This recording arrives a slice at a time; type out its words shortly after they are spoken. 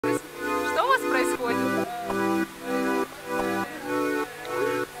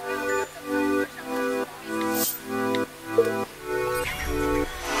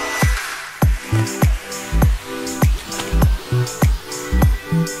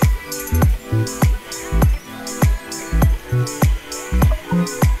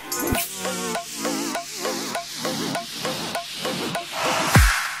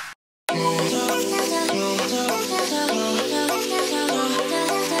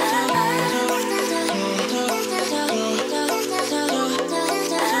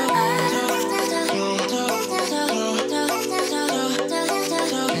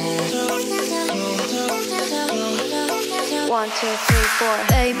for?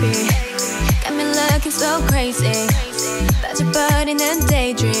 Baby, got me looking so crazy. 빠져버리는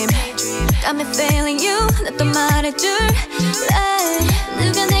daydream. Got me feeling you. 나 또 말해줄래?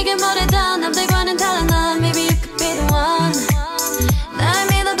 누가 내게 뭐래도 남들과는 달라 넌. Maybe you could be the one. 날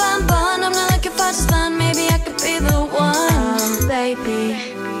믿어봐 한번. I'm not looking for just fun. Maybe I could be the one. Baby,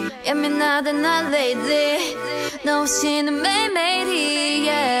 예민하다 나 lately. 너 없이는 매일매일이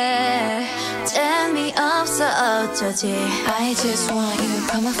yeah. 재미없어 어쩌지. I just want you,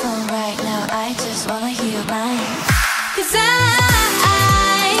 call my phone right now. I just wanna hear your mind. Cause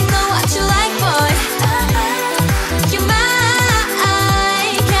I know what you like, boy. You're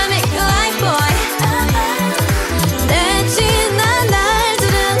mine, can't make you like, boy. 내 지난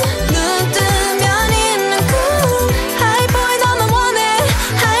날들은 눈 뜨면 있는 cool. High boy 너만 원해,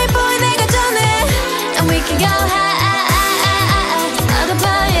 high boy 내가 전해. And we can go high. 나도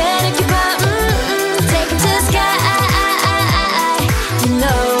봐야 이렇게 봐. Take it to the sky. You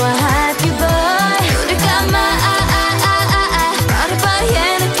know I have you, boy. 우리 가만.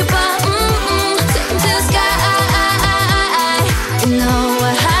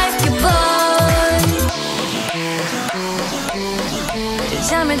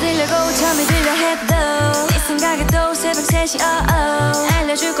 잠을 들려고 잠이 들려 해도 네 생각에도 새벽 3시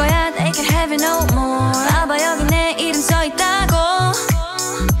알려줄 거야 they can't have it no more. 봐봐 여기 내 이름 써있다고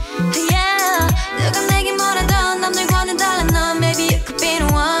yeah. 누가 내게 뭐라도 남들과는 달라 넌. Maybe you could be the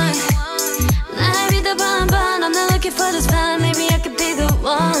one. 날 믿어봐 한번. I'm not looking for this fun. Maybe I could be the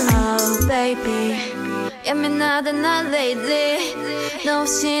one. Oh baby, 예민하다 나 lately. 너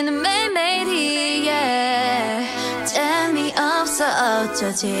없이는 매일매일이 yeah. 재미없어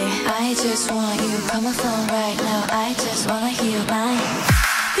어쩌지. I just want you, call my phone right now. I just wanna hear your mind.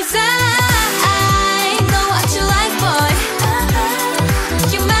 Cause I